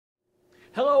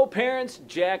Hello parents,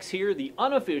 Jax here, the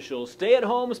unofficial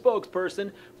stay-at-home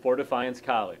spokesperson for Defiance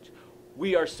College.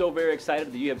 We are so very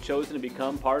excited that you have chosen to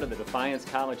become part of the Defiance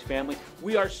College family.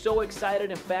 We are so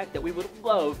excited, in fact, that we would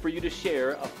love for you to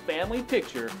share a family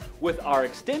picture with our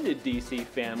extended DC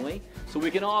family so we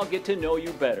can all get to know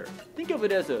you better. Think of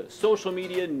it as a social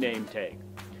media name tag.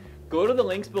 Go to the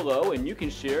links below and you can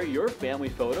share your family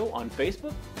photo on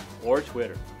Facebook or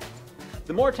Twitter.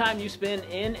 The more time you spend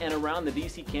in and around the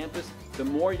DC campus, the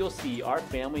more you'll see our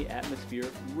family atmosphere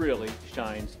really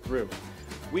shines through.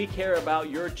 We care about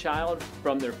your child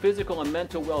from their physical and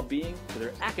mental well-being to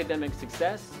their academic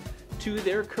success to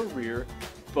their career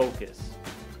focus.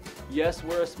 Yes,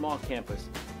 we're a small campus,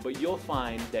 but you'll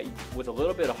find that with a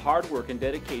little bit of hard work and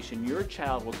dedication, your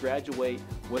child will graduate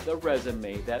with a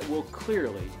resume that will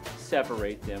clearly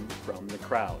separate them from the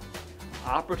crowd.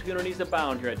 Opportunities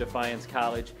abound here at Defiance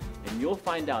College, and you'll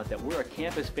find out that we're a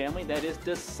campus family that is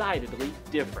decidedly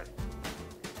different.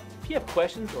 If you have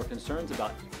questions or concerns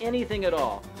about anything at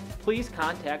all, please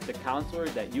contact the counselor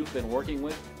that you've been working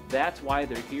with. That's why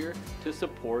they're here to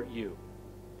support you.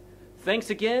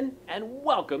 Thanks again, and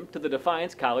welcome to the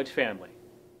Defiance College family.